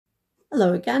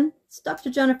Hello again, it's Dr.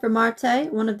 Jennifer Martay,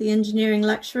 one of the engineering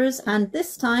lecturers, and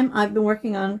this time I've been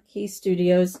working on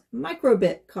Keyestudio's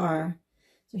microbit car.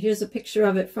 So here's a picture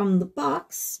of it from the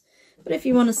box, but if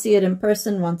you want to see it in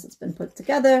person once it's been put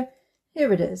together,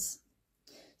 here it is.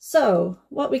 So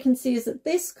what we can see is that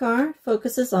this car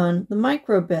focuses on the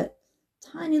microbit,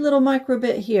 tiny little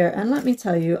microbit here, and let me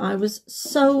tell you, I was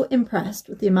so impressed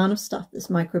with the amount of stuff this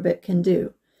microbit can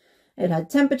do. It had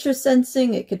temperature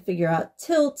sensing, it could figure out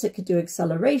tilt, it could do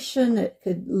acceleration, it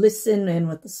could listen in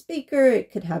with the speaker,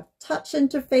 it could have touch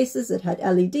interfaces, it had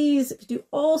LEDs, it could do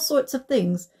all sorts of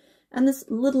things, and this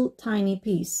little tiny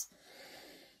piece.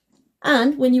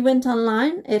 And when you went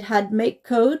online, it had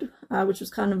MakeCode, which was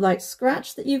kind of like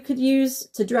Scratch that you could use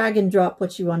to drag and drop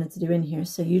what you wanted to do in here.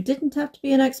 So you didn't have to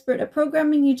be an expert at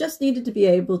programming, you just needed to be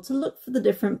able to look for the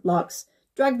different blocks,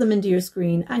 drag them into your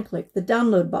screen, and click the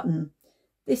download button.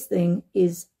 This thing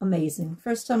is amazing.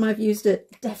 First time I've used it,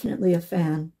 definitely a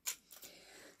fan.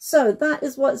 So that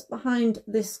is what's behind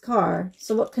this car.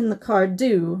 So what can the car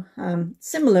do?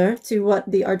 Similar to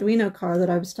what the Arduino car that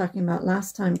I was talking about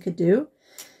last time could do.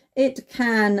 It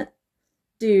can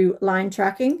do line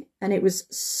tracking, and it was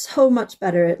so much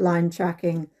better at line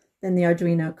tracking than the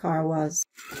Arduino car was.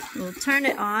 We'll turn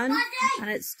it on, and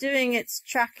it's doing its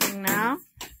tracking now.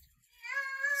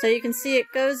 So you can see it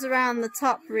goes around the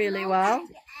top really well,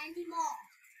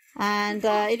 and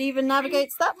it even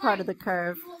navigates that part of the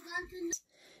curve.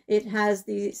 It has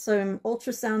some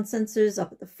ultrasound sensors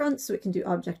up at the front, so it can do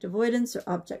object avoidance or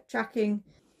object tracking.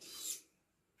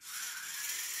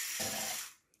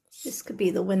 This could be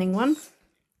the winning one.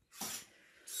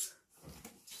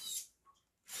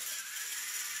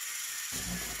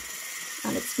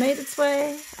 And it's made its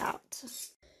way out.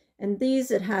 And these,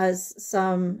 it has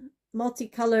some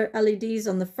multicolor LEDs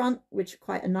on the front, which are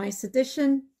quite a nice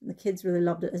addition. The kids really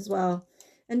loved it as well.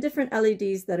 And different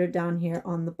LEDs that are down here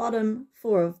on the bottom,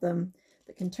 4 of them,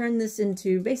 that can turn this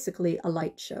into basically a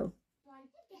light show. I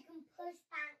think you can push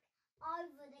back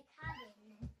over the cabin.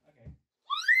 Okay.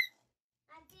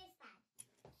 Like this, Dad.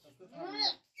 That's the time.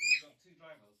 You've got 2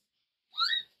 drivers.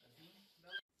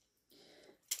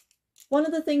 One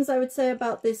of the things I would say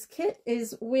about this kit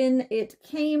is when it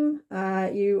came,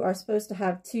 you are supposed to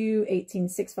have 2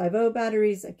 18650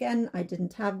 batteries. Again, I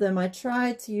didn't have them. I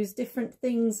tried to use different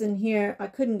things in here. I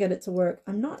couldn't get it to work.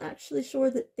 I'm not actually sure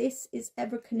that this is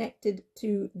ever connected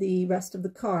to the rest of the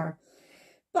car.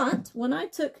 But when I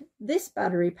took this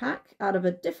battery pack out of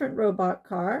a different robot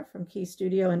car from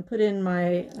Keyestudio and put in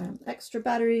my extra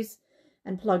batteries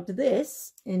and plugged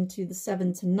this into the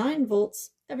 7 to 9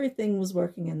 volts, everything was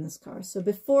working in this car. So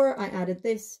before I added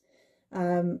this,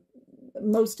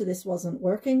 most of this wasn't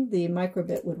working. The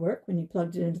microbit would work when you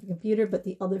plugged it into the computer, but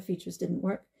the other features didn't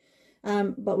work.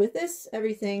 But with this,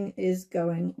 everything is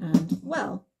going and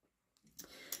well.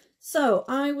 So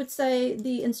I would say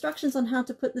the instructions on how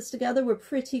to put this together were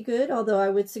pretty good, although I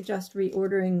would suggest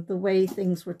reordering the way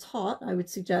things were taught. I would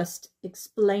suggest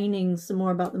explaining some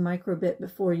more about the microbit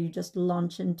before you just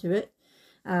launch into it.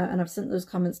 And I've sent those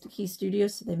comments to Keyestudio,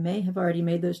 so they may have already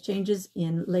made those changes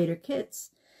in later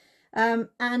kits. And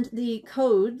the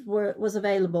code was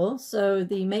available, so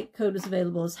the MakeCode was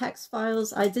available as hex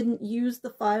files. I didn't use the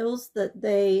files that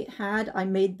they had. I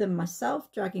made them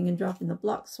myself, dragging and dropping the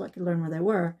blocks so I could learn where they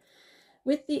were,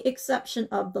 with the exception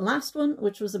of the last one,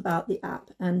 which was about the app.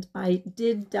 And I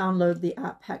did download the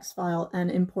app hex file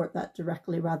and import that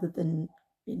directly rather than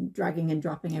dragging and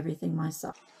dropping everything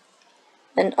myself.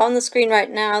 And on the screen right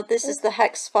now, this is the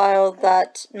hex file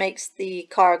that makes the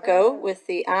car go with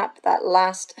the app, that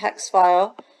last hex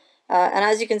file. And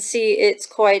as you can see, it's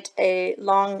quite a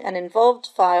long and involved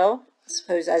file, I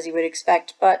suppose as you would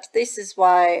expect, but this is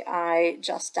why I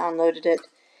just downloaded it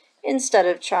instead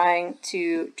of trying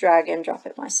to drag and drop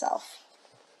it myself.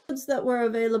 The codes that were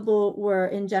available were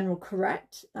in general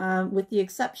correct, with the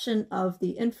exception of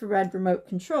the infrared remote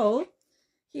control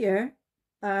here.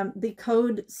 The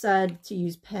code said to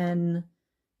use pin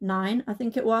 9, I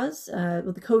think it was.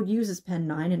 Well, the code uses pin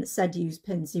 9 and it said to use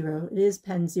pin 0. It is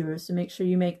pin 0, so make sure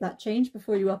you make that change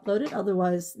before you upload it,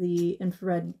 otherwise the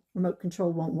infrared remote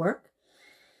control won't work.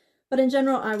 But in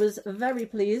general, I was very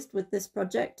pleased with this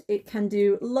project. It can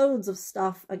do loads of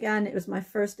stuff. Again, it was my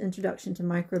first introduction to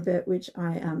microbit, which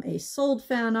I am a sold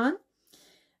fan on.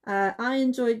 I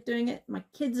enjoyed doing it. My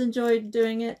kids enjoyed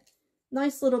doing it.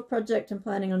 Nice little project I'm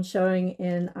planning on showing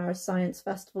in our science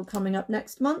festival coming up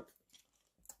next month.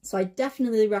 So I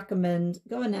definitely recommend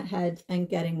going ahead and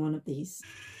getting one of these.